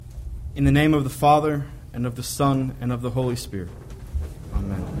In the name of the Father, and of the Son, and of the Holy Spirit.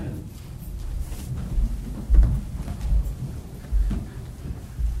 Amen.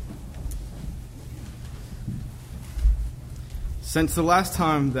 Since the last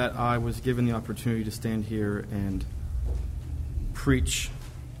time that I was given the opportunity to stand here and preach,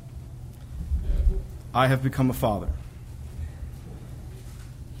 I have become a father.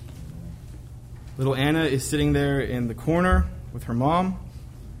 Little Anna is sitting there in the corner with her mom.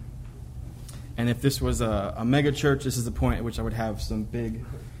 And if this was a mega church, this is the point at which I would have some big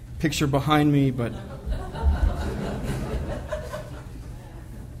picture behind me. But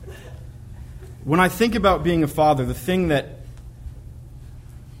when I think about being a father,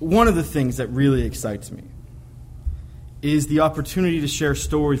 one of the things that really excites me is the opportunity to share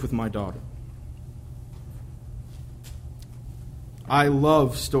stories with my daughter. I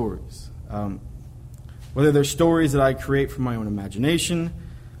love stories. Whether they're stories that I create from my own imagination,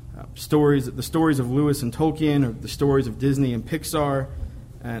 the stories of Lewis and Tolkien, or the stories of Disney and Pixar,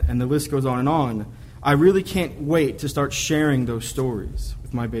 and the list goes on and on. I really can't wait to start sharing those stories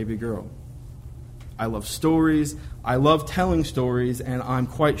with my baby girl. I love stories, I love telling stories, and I'm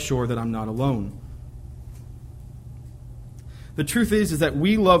quite sure that I'm not alone. The truth is that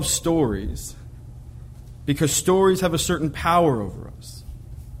we love stories because stories have a certain power over us.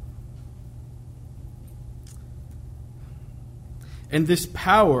 And this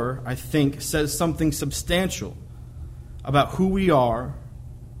power, I think, says something substantial about who we are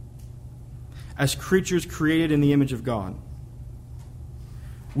as creatures created in the image of God.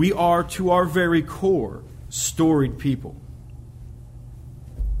 We are, to our very core, storied people.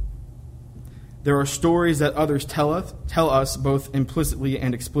 There are stories that others tell us both implicitly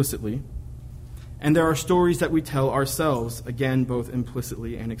and explicitly. And there are stories that we tell ourselves, again, both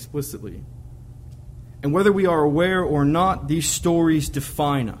implicitly and explicitly. And whether we are aware or not, these stories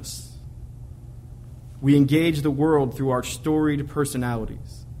define us. We engage the world through our storied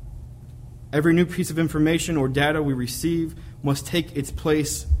personalities. Every new piece of information or data we receive must take its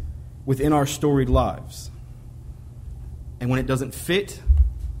place within our storied lives. And when it doesn't fit,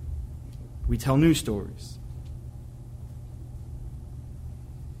 we tell new stories.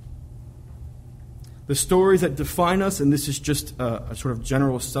 The stories that define us, and this is just a sort of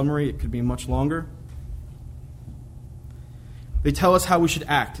general summary, it could be much longer. They tell us how we should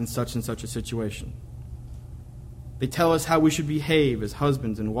act in such and such a situation. They tell us how we should behave as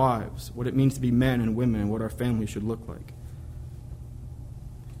husbands and wives, what it means to be men and women, and what our family should look like.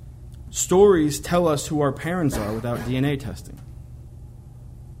 Stories tell us who our parents are without DNA testing.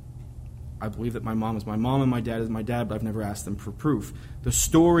 I believe that my mom is my mom and my dad is my dad, but I've never asked them for proof. The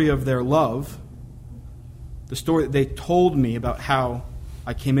story of their love, the story that they told me about how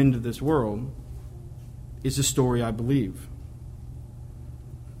I came into this world, is a story I believe.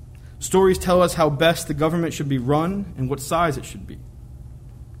 Stories tell us how best the government should be run and what size it should be.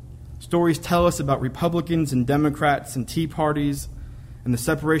 Stories tell us about Republicans and Democrats and Tea Parties and the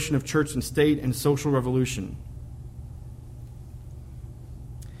separation of church and state and social revolution.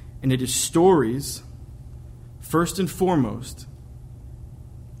 And it is stories, first and foremost,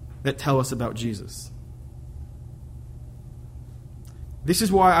 that tell us about Jesus. This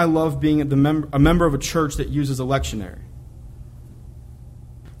is why I love being a member of a church that uses a lectionary.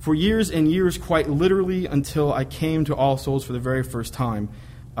 For years and years, quite literally, until I came to All Souls for the very first time.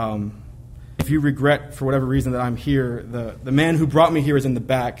 If you regret, for whatever reason, that I'm here, the man who brought me here is in the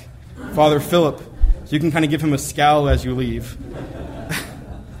back, Father Philip, so you can kind of give him a scowl as you leave.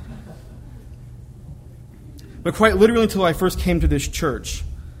 But quite literally, until I first came to this church,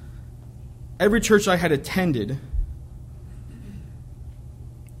 every church I had attended,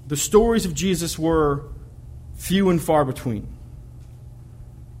 the stories of Jesus were few and far between.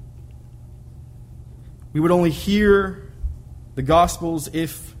 We would only hear the Gospels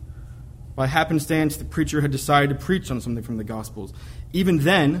if, by happenstance, the preacher had decided to preach on something from the Gospels. Even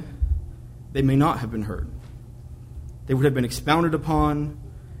then, they may not have been heard. They would have been expounded upon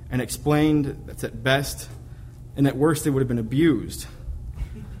and explained, that's at best, and at worst, they would have been abused.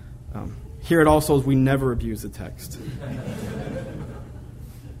 Here at All Souls, we never abuse the text.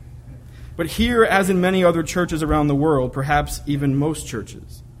 But here, as in many other churches around the world, perhaps even most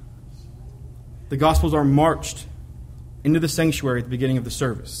churches, the Gospels are marched into the sanctuary at the beginning of the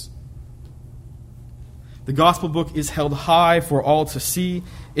service. The Gospel book is held high for all to see.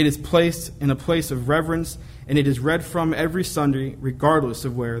 It is placed in a place of reverence, and it is read from every Sunday, regardless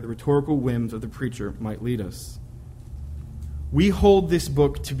of where the rhetorical whims of the preacher might lead us. We hold this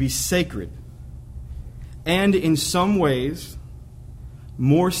book to be sacred, and in some ways,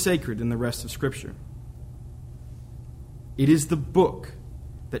 more sacred than the rest of Scripture. It is the book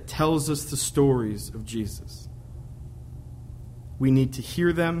that tells us the stories of Jesus. We need to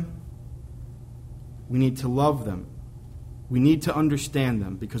hear them. We need to love them. We need to understand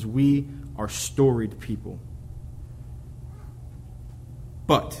them because we are storied people.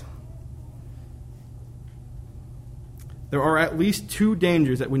 But there are at least two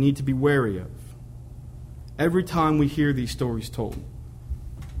dangers that we need to be wary of every time we hear these stories told.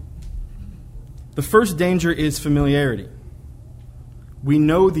 The first danger is familiarity. We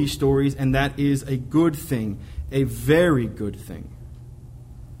know these stories, and that is a good thing, a very good thing.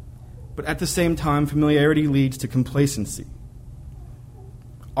 But at the same time, familiarity leads to complacency.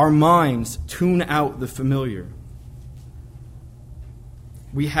 Our minds tune out the familiar.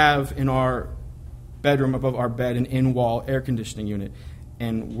 We have in our bedroom above our bed an in-wall air conditioning unit.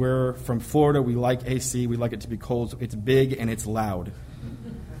 And we're from Florida. We like AC. We like it to be cold. So it's big and it's loud.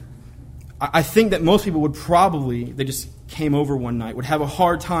 I think that most people would probably, they just came over one night, would have a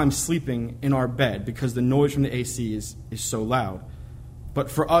hard time sleeping in our bed because the noise from the AC is so loud.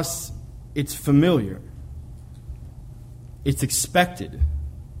 But for us, it's familiar. It's expected.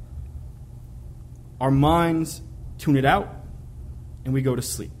 Our minds tune it out, and we go to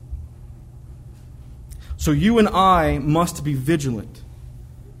sleep. So you and I must be vigilant.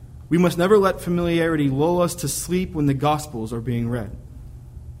 We must never let familiarity lull us to sleep when the Gospels are being read.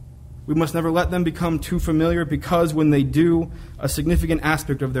 We must never let them become too familiar because when they do, a significant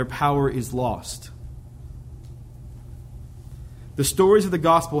aspect of their power is lost. The stories of the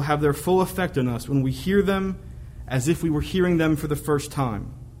Gospel have their full effect on us when we hear them as if we were hearing them for the first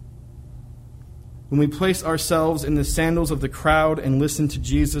time. When we place ourselves in the sandals of the crowd and listen to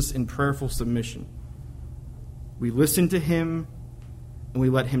Jesus in prayerful submission. We listen to him and we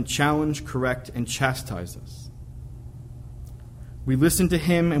let him challenge, correct, and chastise us. We listen to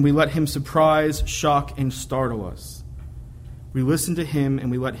him and we let him surprise, shock, and startle us. We listen to him and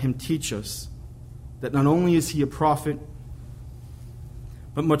we let him teach us that not only is he a prophet,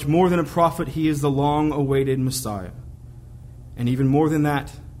 but much more than a prophet, he is the long-awaited Messiah. And even more than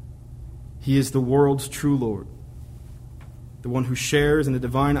that, he is the world's true Lord, the one who shares in the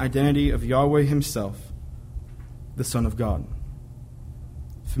divine identity of Yahweh himself, the Son of God.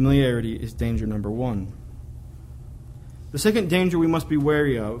 Familiarity is danger number one. The second danger we must be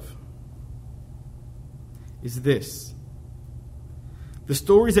wary of is this. The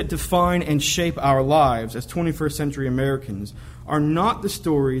stories that define and shape our lives as 21st century Americans are not the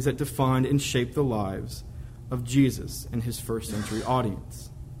stories that defined and shaped the lives of Jesus and his first century audience.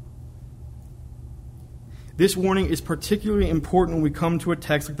 This warning is particularly important when we come to a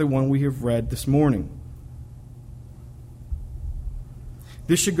text like the one we have read this morning.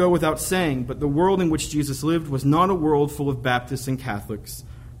 This should go without saying, but the world in which Jesus lived was not a world full of Baptists and Catholics,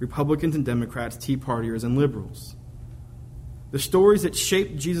 Republicans and Democrats, Tea Partiers and liberals. The stories that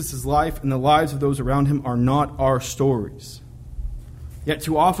shaped Jesus' life and the lives of those around him are not our stories. Yet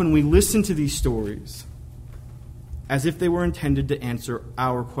too often we listen to these stories as if they were intended to answer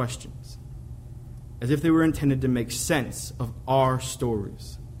our questions, as if they were intended to make sense of our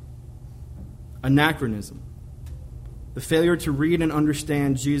stories. Anachronism. The failure to read and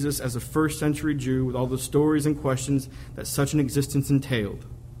understand Jesus as a first century Jew with all the stories and questions that such an existence entailed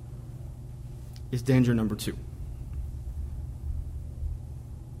is danger number two.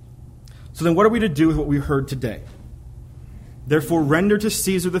 So then what are we to do with what we heard today? Therefore, render to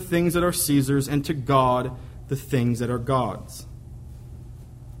Caesar the things that are Caesar's and to God the things that are God's.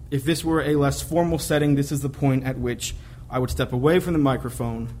 If this were a less formal setting, this is the point at which I would step away from the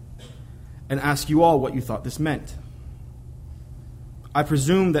microphone and ask you all what you thought this meant. I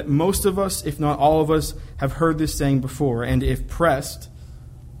presume that most of us, if not all of us, have heard this saying before, and if pressed,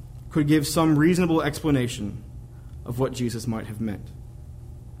 could give some reasonable explanation of what Jesus might have meant.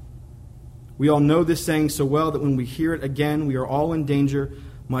 We all know this saying so well that when we hear it again, we are all in danger,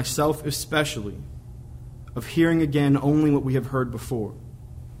 myself especially, of hearing again only what we have heard before.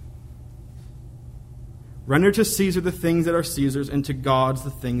 Render to Caesar the things that are Caesar's, and to God's the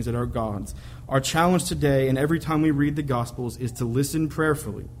things that are God's. Our challenge today, and every time we read the Gospels, is to listen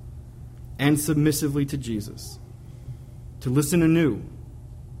prayerfully and submissively to Jesus. To listen anew.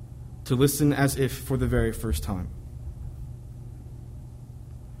 To listen as if for the very first time.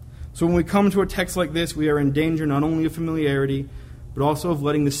 So when we come to a text like this, we are in danger not only of familiarity, but also of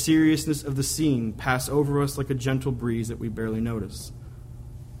letting the seriousness of the scene pass over us like a gentle breeze that we barely notice.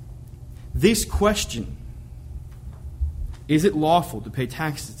 This question, is it lawful to pay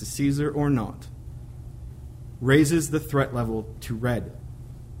taxes to Caesar or not, raises the threat level to red.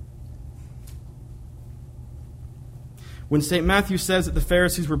 When St. Matthew says that the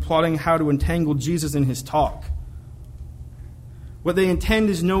Pharisees were plotting how to entangle Jesus in his talk, What they intend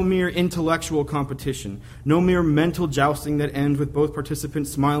is no mere intellectual competition, no mere mental jousting that ends with both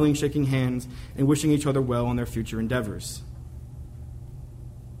participants smiling, shaking hands, and wishing each other well on their future endeavors.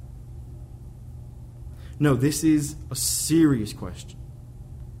 No, this is a serious question.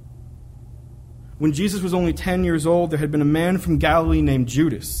 When Jesus was only 10 years old, there had been a man from Galilee named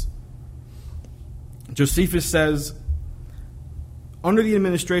Judas. Josephus says, under the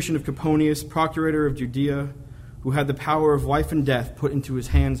administration of Coponius, procurator of Judea, who had the power of life and death put into his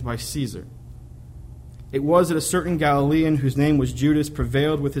hands by Caesar, it was that a certain Galilean whose name was Judas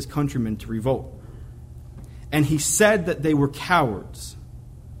prevailed with his countrymen to revolt. And he said that they were cowards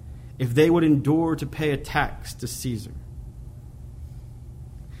if they would endure to pay a tax to Caesar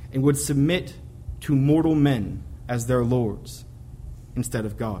and would submit to mortal men as their lords instead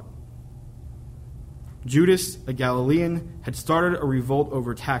of God. Judas, a Galilean, had started a revolt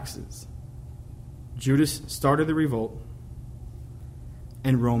over taxes. Judas started the revolt,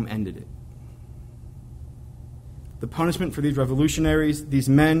 and Rome ended it. The punishment for these revolutionaries, these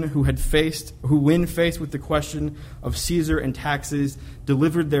men when faced with the question of Caesar and taxes,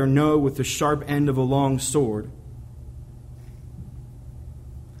 delivered their no with the sharp end of a long sword.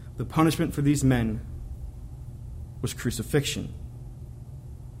 The punishment for these men was crucifixion.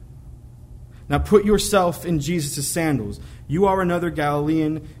 Now put yourself in Jesus' sandals. You are another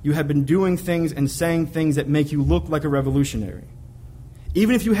Galilean. You have been doing things and saying things that make you look like a revolutionary.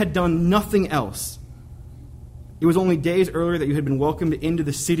 Even if you had done nothing else, it was only days earlier that you had been welcomed into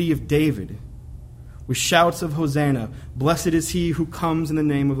the city of David with shouts of Hosanna. Blessed is he who comes in the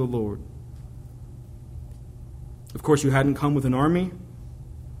name of the Lord. Of course, you hadn't come with an army,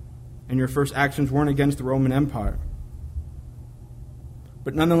 and your first actions weren't against the Roman Empire.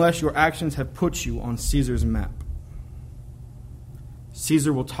 But nonetheless, your actions have put you on Caesar's map.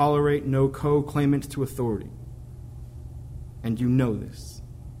 Caesar will tolerate no co-claimants to authority. And you know this.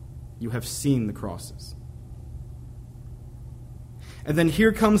 You have seen the crosses. And then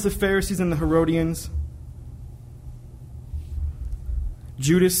here comes the Pharisees and the Herodians.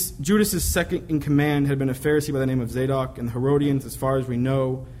 Judas's second in command had been a Pharisee by the name of Zadok, and the Herodians, as far as we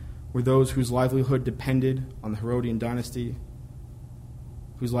know, were those whose livelihood depended on the Herodian dynasty,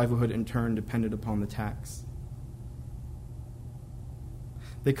 whose livelihood in turn depended upon the tax.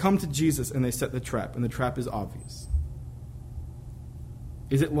 They come to Jesus and they set the trap, and the trap is obvious.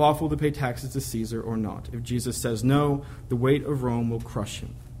 Is it lawful to pay taxes to Caesar or not? If Jesus says no, the weight of Rome will crush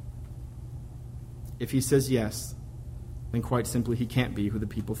him. If he says yes, then quite simply he can't be who the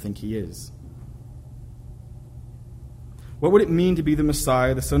people think he is. What would it mean to be the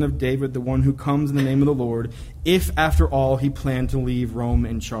Messiah, the son of David, the one who comes in the name of the Lord, if, after all, he planned to leave Rome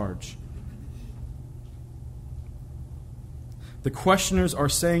in charge? The questioners are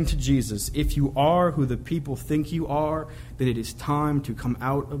saying to Jesus, if you are who the people think you are, then it is time to come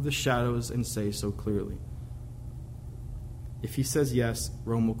out of the shadows and say so clearly. If he says yes,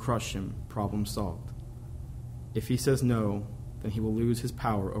 Rome will crush him, problem solved. If he says no, then he will lose his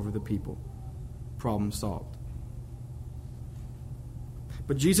power over the people, problem solved.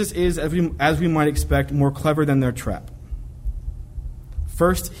 But Jesus is, as we might expect, more clever than their trap.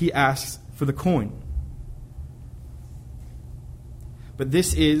 First, he asks for the coin. But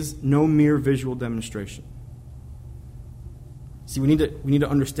this is no mere visual demonstration. See, we need to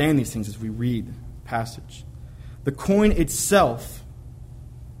understand these things as we read the passage. The coin itself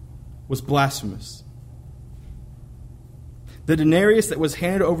was blasphemous. The denarius that was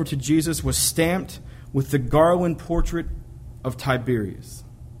handed over to Jesus was stamped with the garland portrait of Tiberius.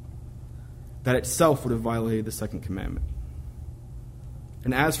 That itself would have violated the second commandment.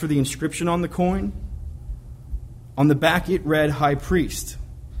 And as for the inscription on the coin, on the back it read High Priest,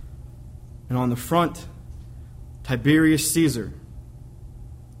 and on the front, Tiberius Caesar,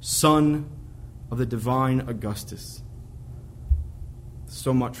 son of the divine Augustus.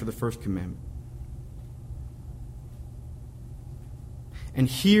 So much for the first commandment. And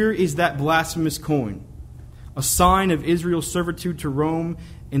here is that blasphemous coin, a sign of Israel's servitude to Rome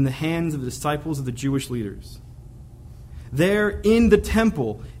in the hands of the disciples of the Jewish leaders. There in the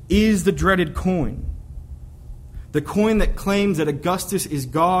temple is the dreaded coin. The coin that claims that Augustus is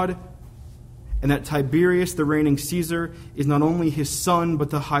God and that Tiberius, the reigning Caesar, is not only his son but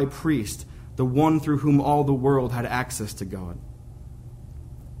the high priest, the one through whom all the world had access to God.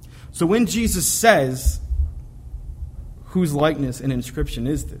 So when Jesus says, whose likeness and inscription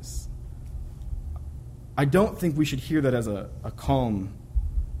is this? I don't think we should hear that as a calm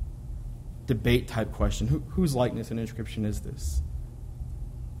debate type question. Whose likeness and inscription is this?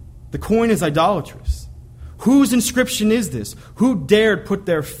 The coin is idolatrous. Whose inscription is this? Who dared put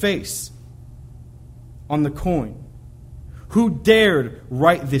their face on the coin? Who dared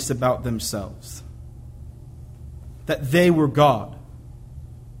write this about themselves? That they were God.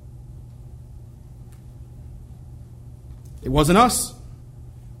 It wasn't us.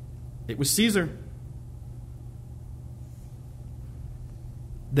 It was Caesar.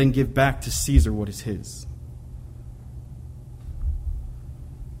 Then give back to Caesar what is his.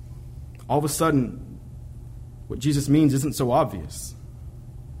 All of a sudden, what Jesus means isn't so obvious.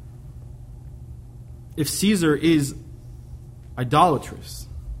 If Caesar is idolatrous,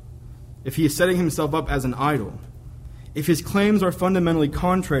 if he is setting himself up as an idol, if his claims are fundamentally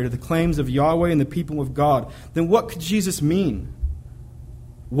contrary to the claims of Yahweh and the people of God, then what could Jesus mean?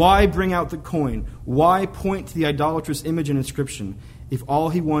 Why bring out the coin? Why point to the idolatrous image and inscription if all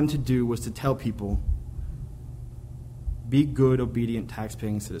he wanted to do was to tell people, be good, obedient,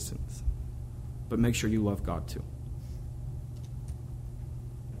 tax-paying citizens, but make sure you love God too?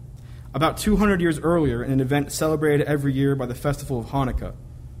 About 200 years earlier, in an event celebrated every year by the festival of Hanukkah,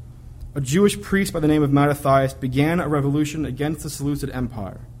 a Jewish priest by the name of Mattathias began a revolution against the Seleucid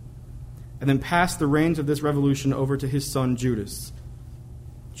Empire and then passed the reins of this revolution over to his son Judas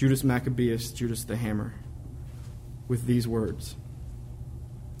Maccabeus, Judas the Hammer, with these words: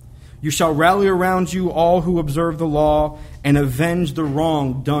 "You shall rally around you all who observe the law and avenge the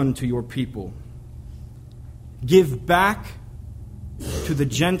wrong done to your people. Give back to the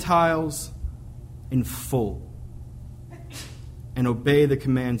Gentiles in full and obey the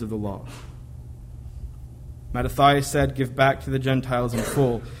commands of the law." Mattathias said, give back to the Gentiles in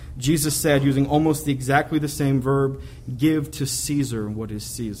full. Jesus said, using almost exactly the same verb, give to Caesar what is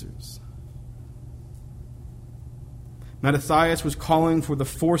Caesar's. Mattathias was calling for the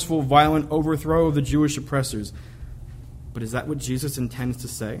forceful, violent overthrow of the Jewish oppressors. But is that what Jesus intends to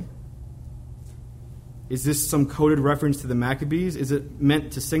say? Is this some coded reference to the Maccabees? Is it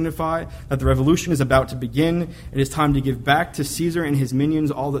meant to signify that the revolution is about to begin? It is time to give back to Caesar and his minions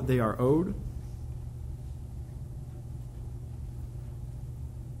all that they are owed?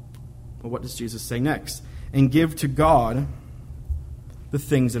 Well, what does Jesus say next? And give to God the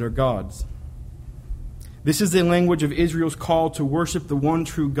things that are God's. This is the language of Israel's call to worship the one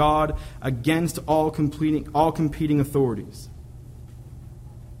true God against all competing authorities.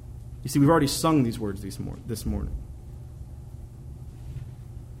 You see, we've already sung these words this morning.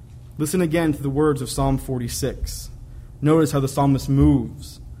 Listen again to the words of Psalm 46. Notice how the psalmist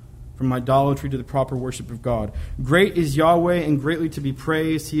moves from idolatry to the proper worship of God. Great is Yahweh and greatly to be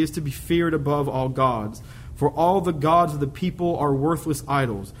praised. He is to be feared above all gods. For all the gods of the people are worthless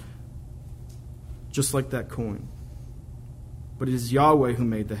idols, just like that coin. But it is Yahweh who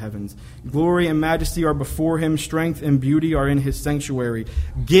made the heavens. Glory and majesty are before him. Strength and beauty are in his sanctuary.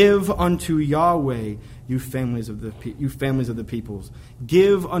 Give unto Yahweh, you families of the peoples.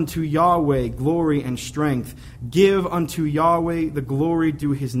 Give unto Yahweh glory and strength. Give unto Yahweh the glory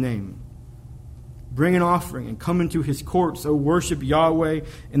due his name. Bring an offering and come into his courts. O worship Yahweh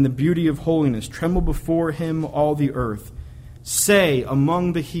in the beauty of holiness. Tremble before him, all the earth. Say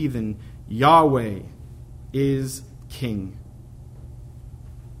among the heathen, Yahweh is king.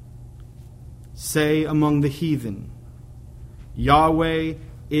 Say among the heathen, Yahweh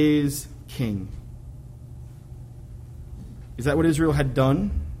is king. Is that what Israel had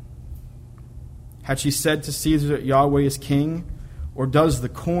done? Had she said to Caesar that Yahweh is king? Or does the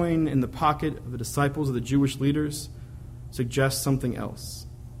coin in the pocket of the disciples of the Jewish leaders suggest something else?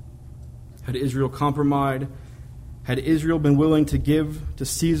 Had Israel compromised? Had Israel been willing to give to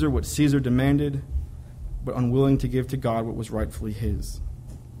Caesar what Caesar demanded, but unwilling to give to God what was rightfully his?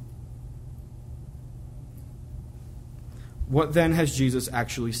 What then has Jesus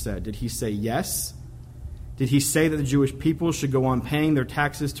actually said? Did he say yes? Did he say that the Jewish people should go on paying their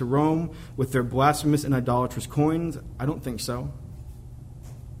taxes to Rome with their blasphemous and idolatrous coins? I don't think so.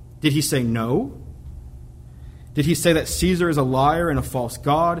 Did he say no? Did he say that Caesar is a liar and a false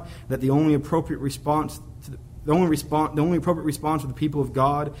god, that the only appropriate response for the people of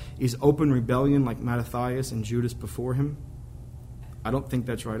God is open rebellion like Mattathias and Judas before him? I don't think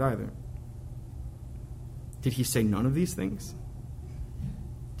that's right either. Did he say none of these things?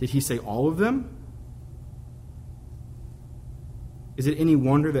 Did he say all of them? Is it any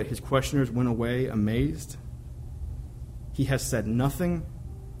wonder that his questioners went away amazed? He has said nothing,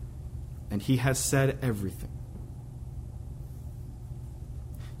 and he has said everything.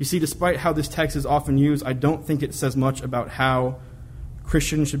 You see, despite how this text is often used, I don't think it says much about how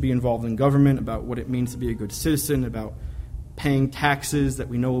Christians should be involved in government, about what it means to be a good citizen, about paying taxes that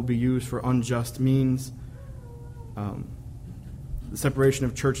we know will be used for unjust means, the separation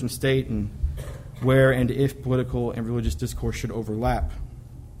of church and state, and where and if political and religious discourse should overlap.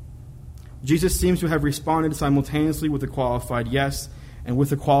 Jesus seems to have responded simultaneously with a qualified yes and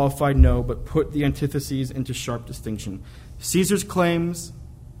with a qualified no, but put the antitheses into sharp distinction. Caesar's claims,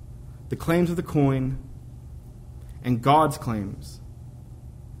 the claims of the coin, and God's claims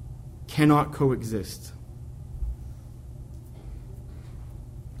cannot coexist.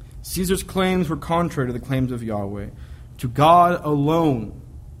 Caesar's claims were contrary to the claims of Yahweh. To God alone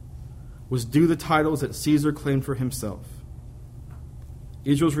was due the titles that Caesar claimed for himself.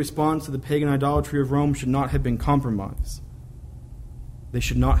 Israel's response to the pagan idolatry of Rome should not have been compromise. They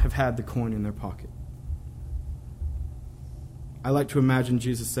should not have had the coin in their pocket. I like to imagine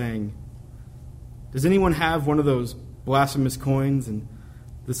Jesus saying, does anyone have one of those blasphemous coins? And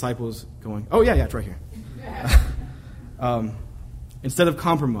the disciples going, oh yeah, it's right here. Instead of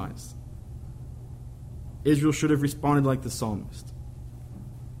compromise, Israel should have responded like the psalmist.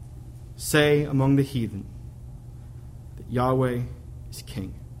 Say among the heathen that Yahweh is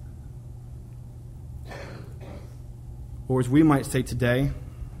king. Or as we might say today,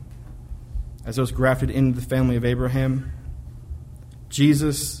 as those grafted into the family of Abraham,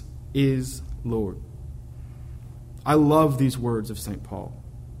 Jesus is Lord. I love these words of St. Paul.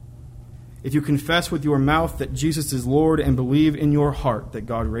 If you confess with your mouth that Jesus is Lord and believe in your heart that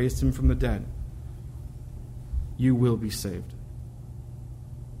God raised him from the dead, you will be saved.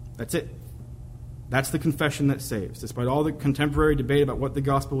 That's it. That's the confession that saves. Despite all the contemporary debate about what the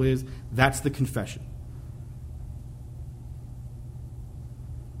gospel is, that's the confession.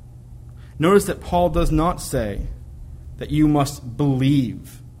 Notice that Paul does not say that you must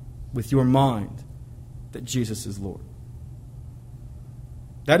believe with your mind that Jesus is Lord.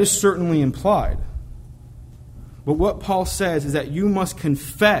 That is certainly implied. But what Paul says is that you must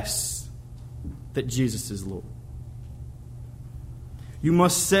confess that Jesus is Lord. You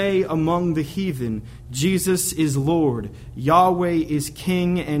must say among the heathen, Jesus is Lord, Yahweh is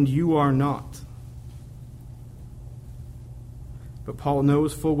King, and you are not. But Paul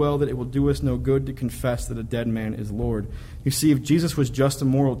knows full well that it will do us no good to confess that a dead man is Lord. You see, if Jesus was just a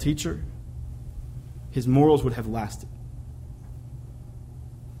moral teacher, his morals would have lasted.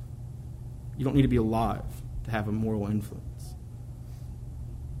 You don't need to be alive to have a moral influence.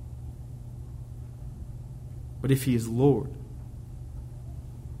 But if he is Lord,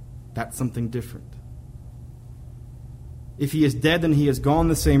 that's something different. If he is dead, then he has gone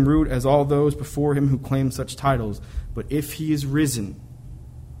the same route as all those before him who claim such titles. But if he is risen,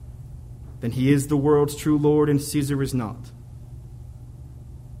 then he is the world's true Lord and Caesar is not.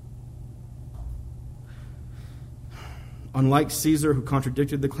 Unlike Caesar, who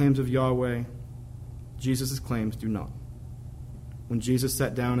contradicted the claims of Yahweh, Jesus' claims do not. When Jesus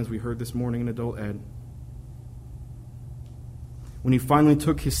sat down, as we heard this morning in Adult Ed, when he finally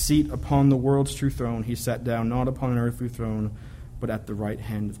took his seat upon the world's true throne, he sat down not upon an earthly throne, but at the right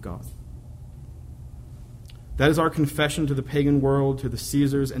hand of God. That is our confession to the pagan world, to the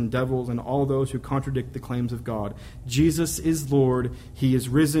Caesars and devils and all those who contradict the claims of God. Jesus is Lord. He is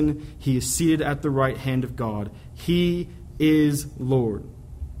risen. He is seated at the right hand of God. He is Lord.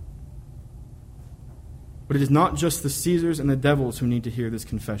 But it is not just the Caesars and the devils who need to hear this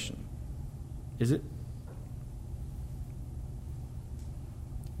confession, is it?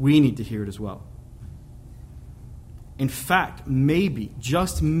 We need to hear it as well. In fact, maybe,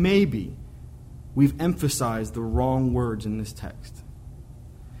 just maybe, we've emphasized the wrong words in this text.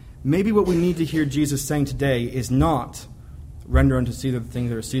 Maybe what we need to hear Jesus saying today is not, render unto Caesar the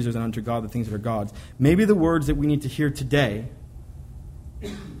things that are Caesar's and unto God the things that are God's. Maybe the words that we need to hear today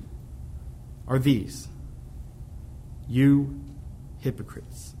are these. You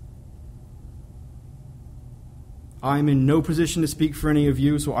hypocrites. I am in no position to speak for any of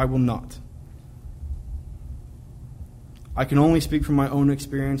you, so I will not. I can only speak from my own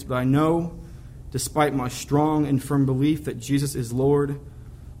experience, but I know, despite my strong and firm belief that Jesus is Lord,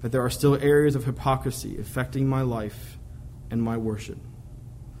 that there are still areas of hypocrisy affecting my life and my worship.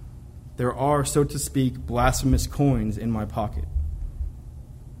 There are, so to speak, blasphemous coins in my pocket.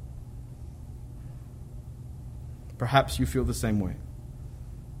 Perhaps you feel the same way.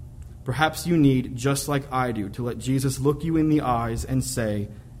 Perhaps you need, just like I do, to let Jesus look you in the eyes and say,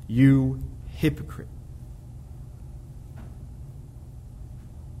 you hypocrite.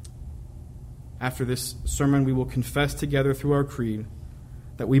 After this sermon, we will confess together through our creed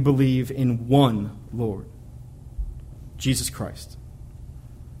that we believe in one Lord, Jesus Christ.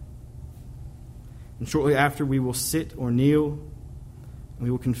 And shortly after, we will sit or kneel, and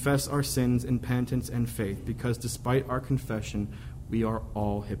we will confess our sins in penitence and faith, because despite our confession, we are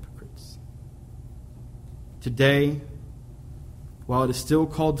all hypocrites. Today, while it is still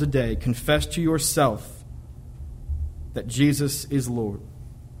called today, confess to yourself that Jesus is Lord.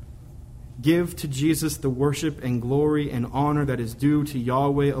 Give to Jesus the worship and glory and honor that is due to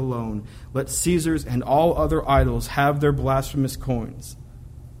Yahweh alone. Let Caesars and all other idols have their blasphemous coins.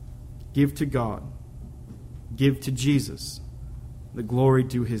 Give to God. Give to Jesus the glory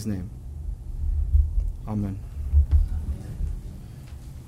due his name. Amen.